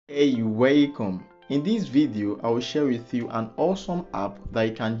Hey, welcome. In this video, I will share with you an awesome app that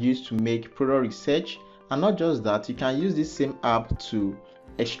you can use to make product research, and not just that, you can use this same app to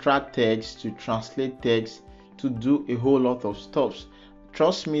extract text, to translate text, to do a whole lot of stuff.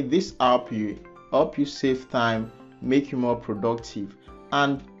 Trust me, this app will help you save time, make you more productive,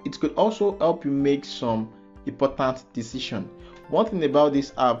 and it could also help you make some important decision. One thing about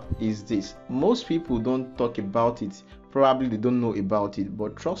this app is this: most people don't talk about it, probably they don't know about it,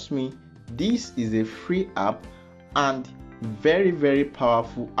 but trust me, this is a free app and very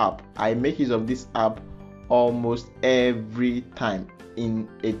powerful app. I make use of this app almost every time in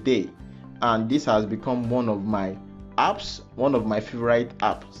a day, and this has become one of my apps, one of my favorite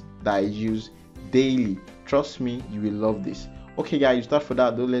apps that I use daily. Trust me, you will love this. Okay guys, without further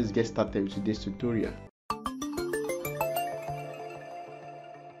ado, let's get started with today's tutorial.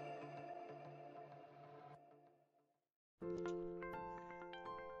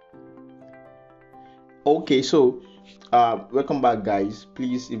 Okay, so welcome back guys.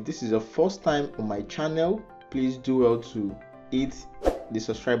 Please, if this is your first time on my channel, please do well to hit the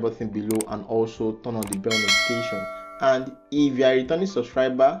subscribe button below and also turn on the bell notification. And if you are a returning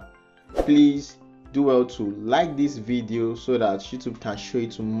subscriber, please do well to like this video so that YouTube can show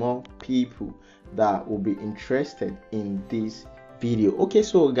it to more people that will be interested in this video. Okay,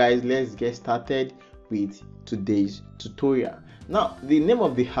 so guys, let's get started with today's tutorial. Now, the name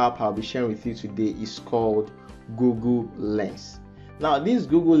of the app I'll be sharing with you today is called Google Lens. Now, this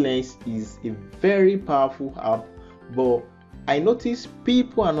Google Lens is a very powerful app, but I notice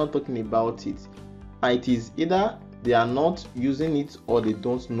people are not talking about it. And it is either they are not using it or they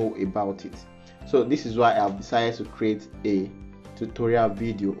don't know about it. So this is why I've decided to create a tutorial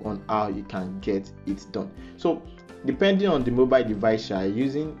video on how you can get it done. So depending on the mobile device you are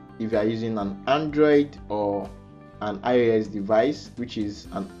using, if you are using an Android or an iOS device, which is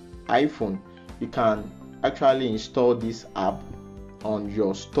an iPhone, you can actually install this app on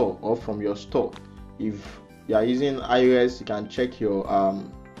your store or from your store. If you are using iOS, you can check your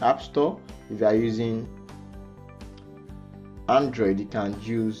app store. If you are using Android, you can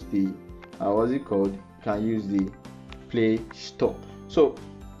use the you can use the Play Store. So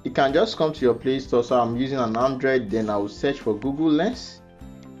you can just come to your Play Store. So I'm using an Android, then I will search for Google Lens.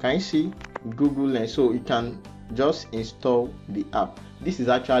 Can you see Google Lens? So you can just install the app. This is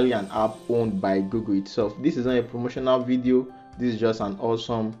actually an app owned by Google itself. This is not a promotional video. This is just an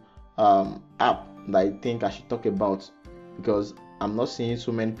awesome app that I think I should talk about, because I'm not seeing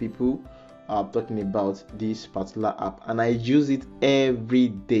so many people talking about this particular app, and I use it every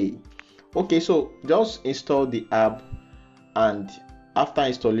day. Okay, so just install the app, and after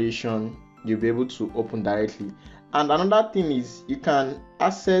installation you'll be able to open directly. And another thing is, you can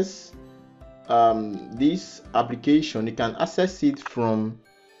access this application, you can access it from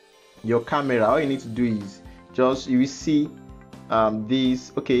your camera. All you need to do is just, you will see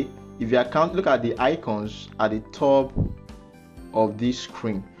this. Okay, if you can't look at the icons at the top of this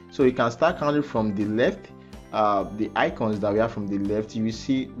screen, so you can start counting from the left. The icons that we have from the left, you will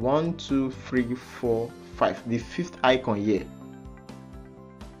see 1 2 3 4 5, the fifth icon here.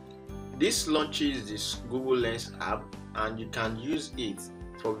 This launches this Google Lens app, and you can use it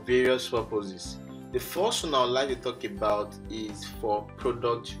for various purposes. The first one I would like to talk about is for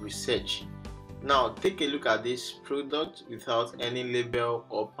product research. Now take a look at this product without any label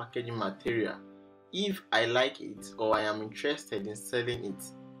or packaging material. If I like it or I am interested in selling it,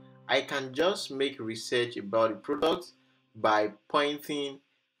 I can just make research about the product by pointing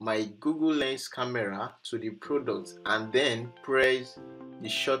my Google Lens camera to the product and then press the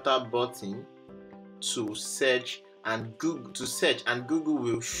shutter button to search, and Google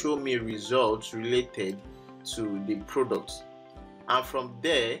will show me results related to the product, and from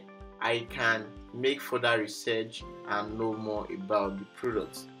there I can make further research and know more about the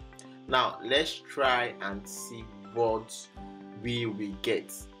product. Now let's try and see what we will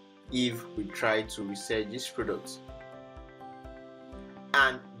get if we try to research this product.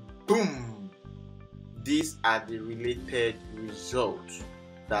 And boom, these are the related results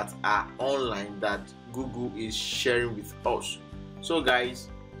that are online that Google is sharing with us. So guys,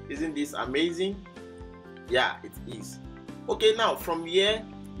 isn't this amazing? Yeah, it is. Okay, now from here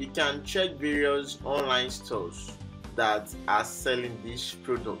you can check various online stores that are selling this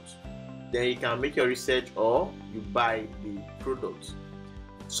product. Then you can make your research or you buy the product.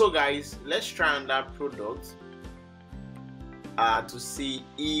 So guys, let's try on that product to see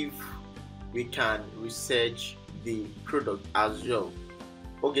if we can research the product as well.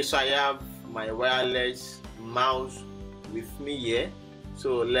 Okay, so I have my wireless mouse with me here,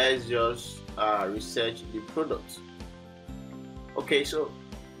 so let's just research the product. Okay, so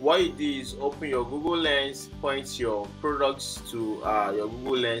what you do is open your Google Lens, point your products to your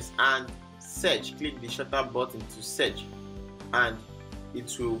Google Lens and search. Click the shutter button to search and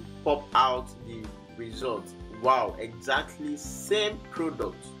it will pop out the result. Wow, exactly same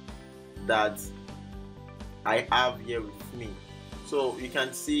product that I have here with me. So you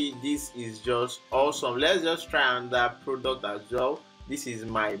can see this is just awesome. Let's just try another product as well. This is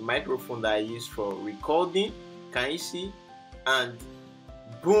my microphone that I use for recording. Can you see? And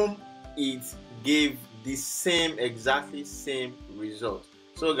boom, it gave the same, exactly same result.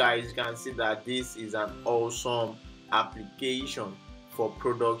 So guys, you can see that this is an awesome application for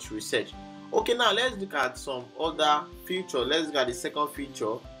product research. Okay, now let's look at some other feature. Let's look at the second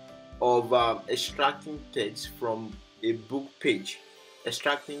feature of extracting text from a book page.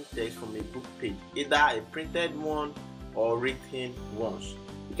 Extracting text from a book page, either a printed one or written ones.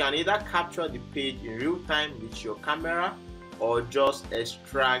 You can either capture the page in real time with your camera or just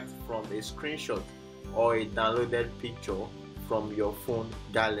extract from a screenshot or a downloaded picture from your phone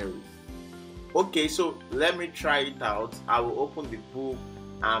gallery. Okay, so let me try it out. I will open the book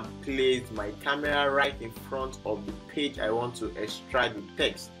and place my camera right in front of the page I want to extract the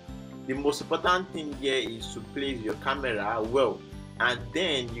text. The most important thing here is to place your camera well, and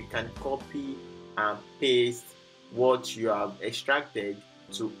then you can copy and paste what you have extracted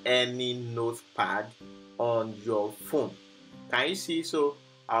to any notepad on your phone. Can you see? So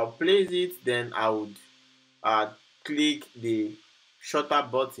I'll place it, then I would click the shutter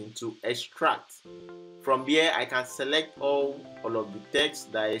button to extract. From here I can select all of the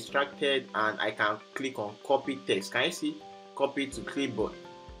text that I extracted and I can click on copy text. Can you see? Copy to clipboard.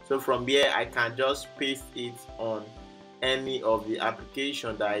 So from here I can just paste it on any of the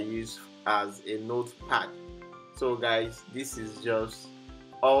application that I use as a notepad. So guys, this is just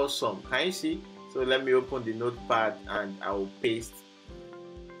awesome. Can you see? So let me open the notepad and I will paste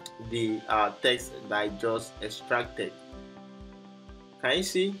the text that I just extracted. Can you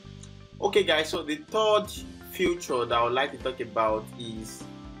see? Okay guys, so the third feature that I would like to talk about is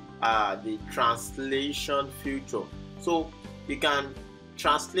the translation feature. So you can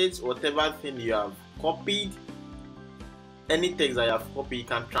translate whatever thing you have copied. Any text that you have copied, you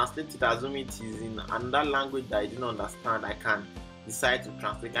can translate it. Assume it is in another language that I didn't understand, I can decide to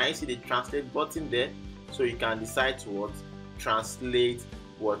translate. Can you see the translate button there? So you can decide to what? Translate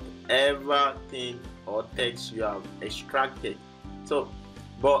whatever thing or text you have extracted. So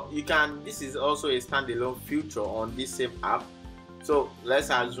but you can, this is also a standalone feature on this same app. So let's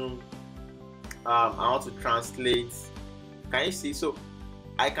assume I want to translate. Can you see? So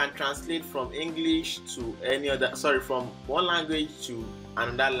I can translate from English to any other, from one language to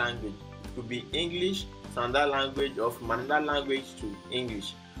another language. It could be English to another language or from another language to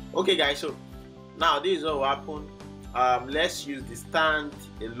English. Okay guys, so now this is what will happen. Let's use the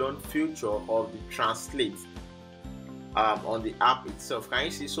standalone feature of the translate on the app itself. Can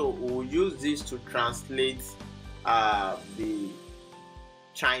you see? So we'll use this to translate the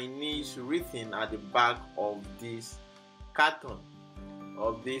Chinese written at the back of this carton,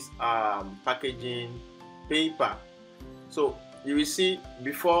 of this packaging paper. So you will see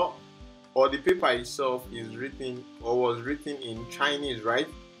before, or the paper itself is written or was written in Chinese, right?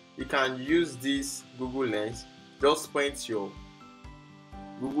 You can use this Google Lens, just point your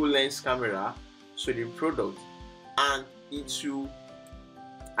Google Lens camera to the product and it will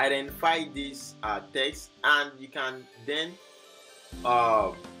identify this text, and you can then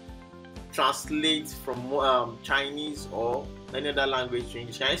translate from Chinese or any other language to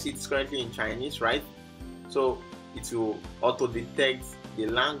English. Can you see it's currently in Chinese, right? So it will auto detect the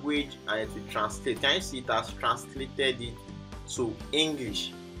language and it will translate. Can you see it has translated it to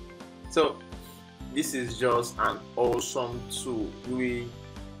English? So this is just an awesome tool. We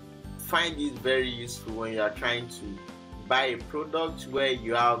find it very useful when you are trying to buy a product where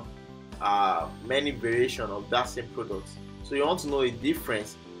you have many variations of that same product. So you want to know the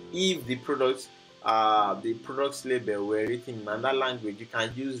difference. If the product's label were written in another language, you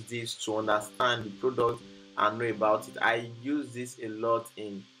can use this to understand the product and know about it. I use this a lot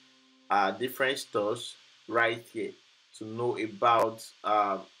in different stores right here to know about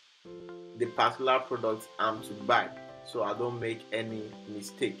the particular product I'm to buy, so I don't make any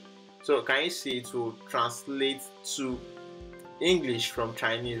mistake. So can you see it will translate to English from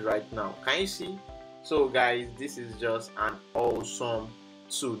Chinese right now? Can you see? So guys, this is just an awesome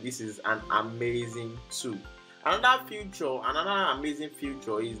tool. This is an amazing tool. Another amazing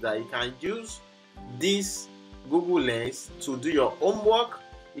feature is that you can use this Google Lens to do your homework.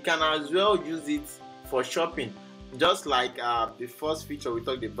 You can as well use it for shopping, just like the first feature we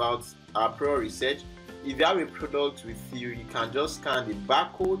talked about, product research. if you have a product with you, you can just scan the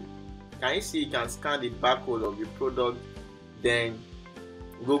barcode. Can you see? You can scan the barcode of the product, then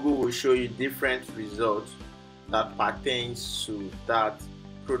Google will show you different results that pertains to that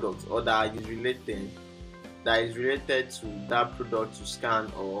product or that is related to that product to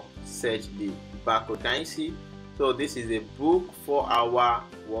scan or search the barcode. Can you see? So this is a book 4-hour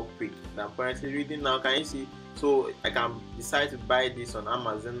work week that I'm currently reading now. Can you see? So I can decide to buy this on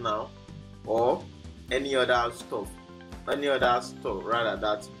Amazon now, or any other store rather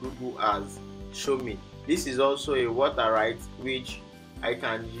that Google has shown me. This is also a water right which I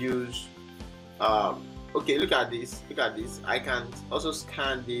can use. Okay, look at this. I can also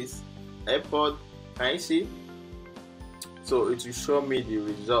scan this airport. Can you see? So it will show me the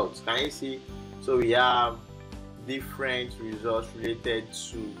results. Can you see? So we have different results related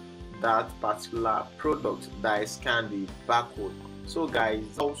to that particular product that I scanned the barcode. So guys,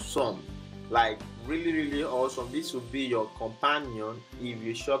 awesome, like really awesome. This will be your companion if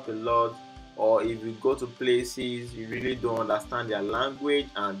you shop a lot, or if you go to places you really don't understand their language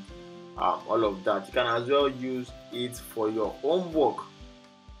and all of that. You can as well use it for your homework.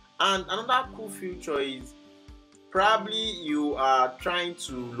 And another cool feature is, probably you are trying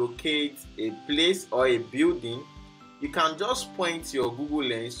to locate a place or a building. You can just point your Google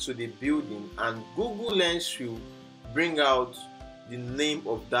Lens to the building, and Google Lens will bring out the name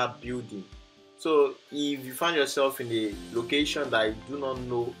of that building. So if you find yourself in a location that you do not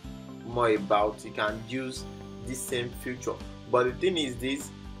know more about, you can use this same feature. But the thing is this,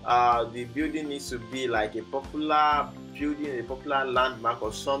 the building needs to be like a popular building, a popular landmark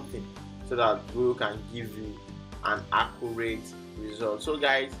or something, so that Google can give you an accurate result. So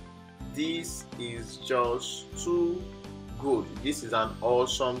guys, this is just too good. This is an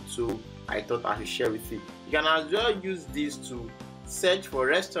awesome tool. I thought I should share with you. You can as well use this to search for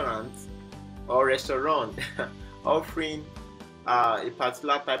restaurants or restaurant offering a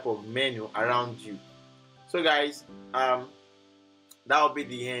particular type of menu around you. So guys, that will be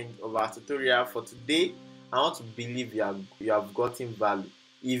the end of our tutorial for today. I want to believe you have gotten value.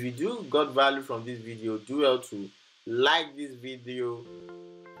 If you do got value from this video, do well to like this video,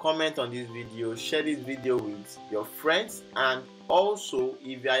 comment on this video, share this video with your friends, and also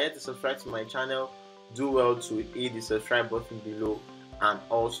if you are yet to subscribe to my channel, do well to hit the subscribe button below and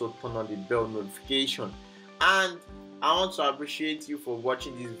also turn on the bell notification. And I want to appreciate you for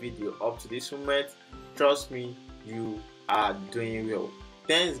watching this video up to this moment. Trust me, you are doing well.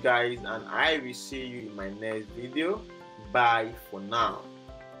 Thanks guys, and I will see you in my next video. Bye for now.